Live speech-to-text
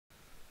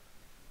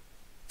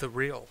The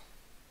Real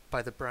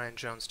by the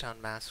Jonestown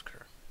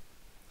Massacre,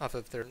 off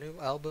of their new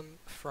album,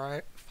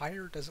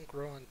 Fire Doesn't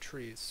Grow on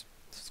Trees.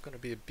 This is going to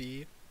be a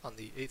B on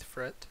the 8th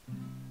fret,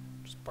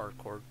 just bar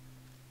chord.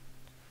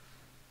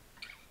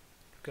 You're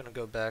going to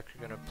go back,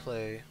 you're going to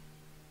play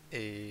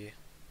a,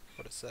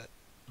 what is that?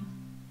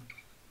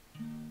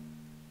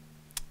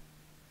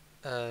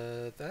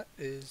 That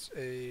is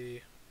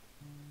a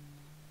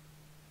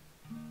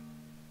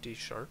D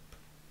sharp.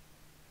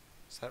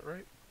 Is that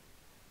right?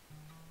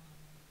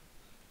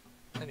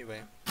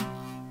 Anyway.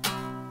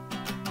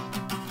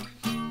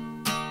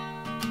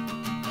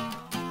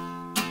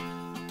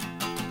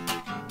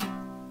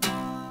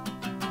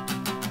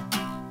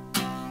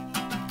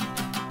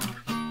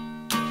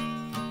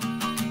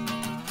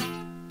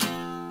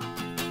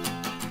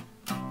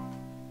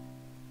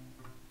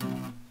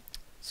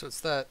 So it's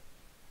that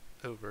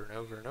over and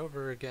over and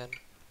over again.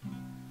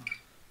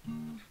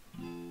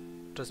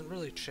 Doesn't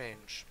really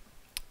change.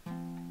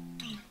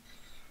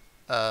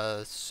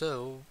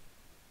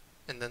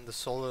 And then the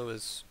solo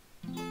is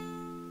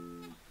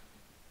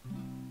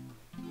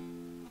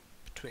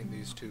between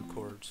these two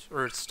chords,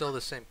 or it's still the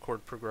same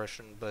chord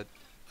progression, but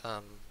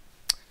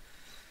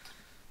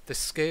the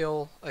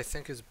scale I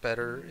think is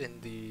better in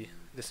the,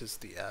 this is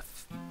the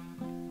F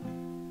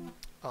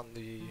on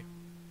the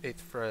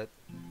 8th fret.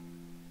 You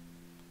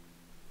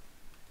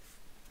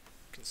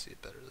can see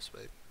it better this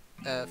way.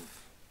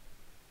 F,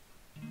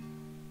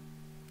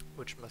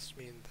 which must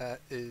mean that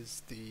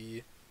is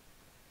the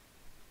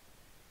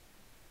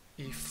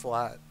E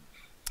flat.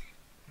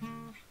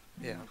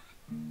 Yeah,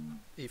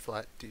 E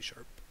flat, D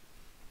sharp,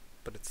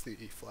 but it's the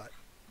E flat.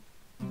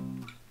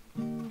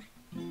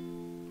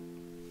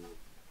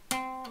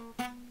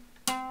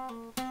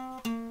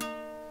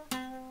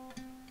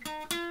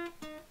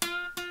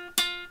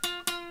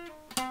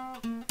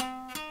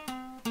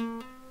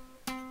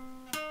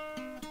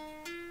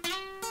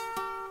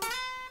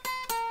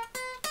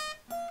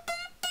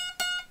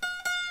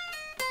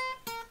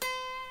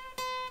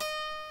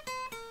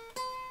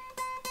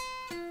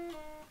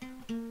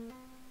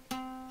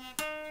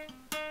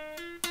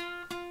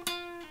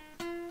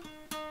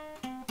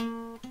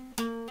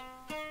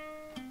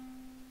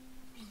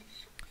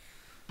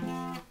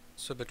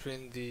 So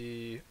between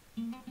the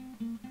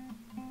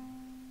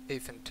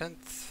 8th and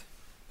 10th,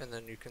 and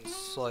then you can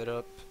slide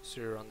up,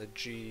 so you're on the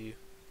G,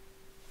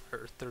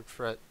 or 3rd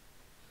fret,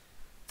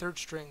 3rd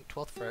string,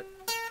 12th fret.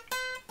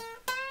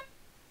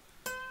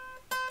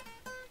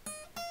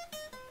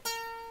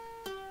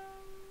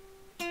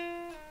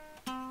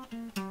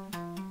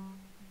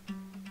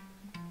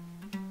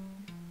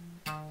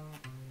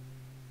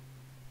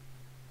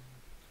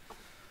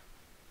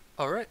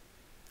 Alright,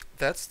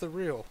 that's The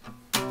Real.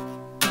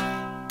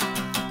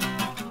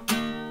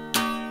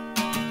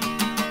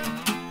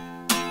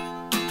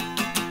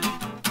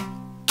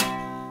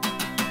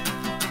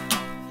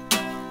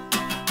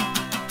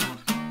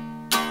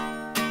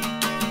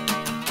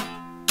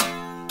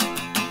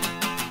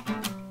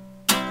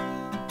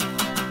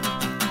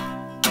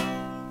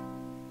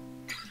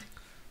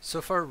 So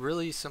far,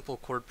 really simple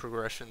chord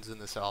progressions in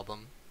this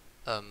album,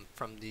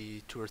 from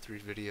the 2 or 3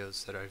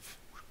 videos that I've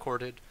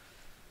recorded,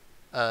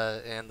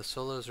 and the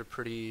solos are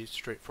pretty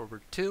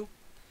straightforward too.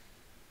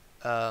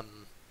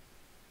 I'm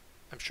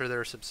sure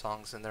there are some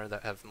songs in there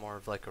that have more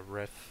of like a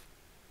riff,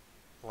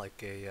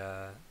 like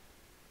a,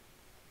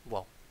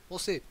 well, we'll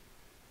see.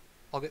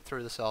 I'll get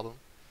through this album.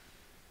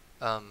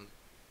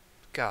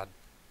 God,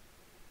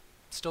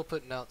 still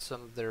putting out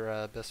some of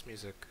their best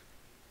music,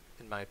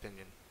 in my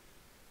opinion.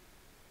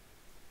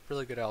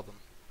 Really good album.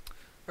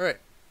 Alright,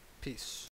 peace.